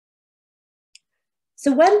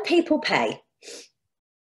So when people pay,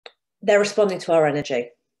 they're responding to our energy.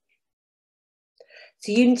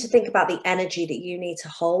 So you need to think about the energy that you need to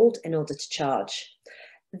hold in order to charge.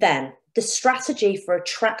 Then the strategy for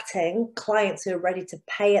attracting clients who are ready to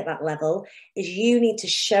pay at that level is you need to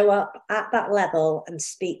show up at that level and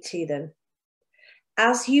speak to them.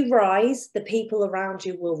 As you rise, the people around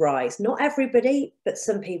you will rise. Not everybody, but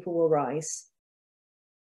some people will rise.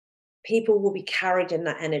 People will be carried in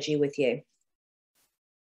that energy with you.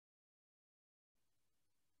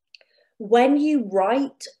 When you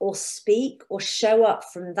write or speak or show up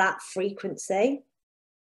from that frequency,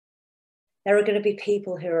 there are going to be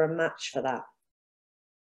people who are a match for that.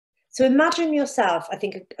 So imagine yourself, I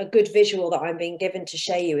think a good visual that I'm being given to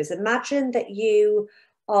show you is imagine that you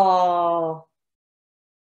are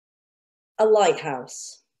a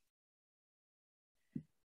lighthouse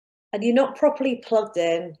and you're not properly plugged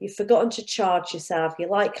in, you've forgotten to charge yourself, your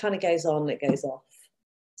light kind of goes on, it goes off.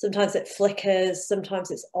 Sometimes it flickers, sometimes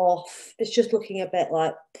it's off. It's just looking a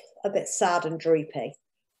bit sad and droopy.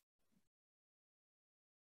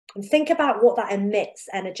 And think about what that emits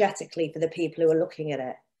energetically for the people who are looking at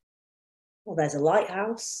it. Well, there's a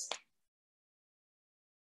lighthouse.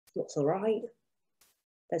 Looks all right.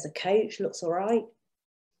 There's a coach, looks all right.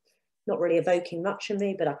 Not really evoking much in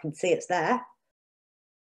me, but I can see it's there.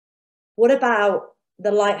 What about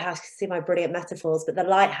the lighthouse? You can see my brilliant metaphors, but the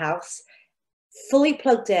lighthouse, fully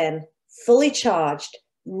plugged in, fully charged,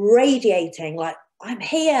 radiating, like, I'm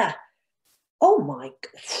here. Oh my,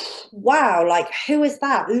 wow, like, who is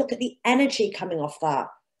that? Look at the energy coming off that,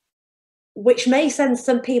 which may send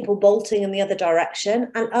some people bolting in the other direction,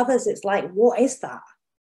 and others it's like, what is that?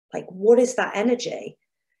 Like, what is that energy?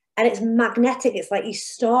 And it's magnetic. It's like you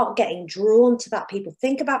start getting drawn to that people.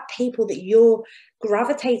 Think about people that you're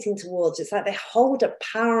gravitating towards. It's like they hold a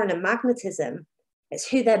power and a magnetism. It's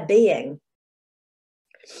who they're being.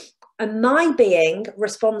 And my being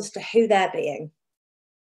responds to who they're being.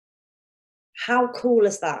 How cool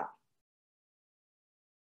is that?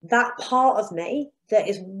 That part of me that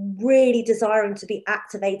is really desiring to be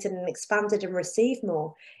activated and expanded and receive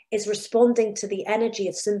more is responding to the energy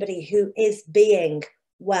of somebody who is being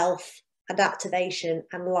wealth and activation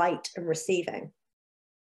and light and receiving.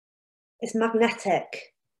 It's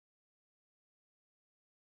magnetic.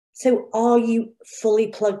 So are you fully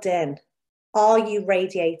plugged in? Are you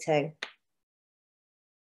radiating?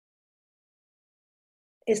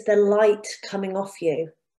 Is the light coming off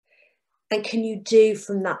you? And can you do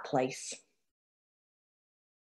from that place?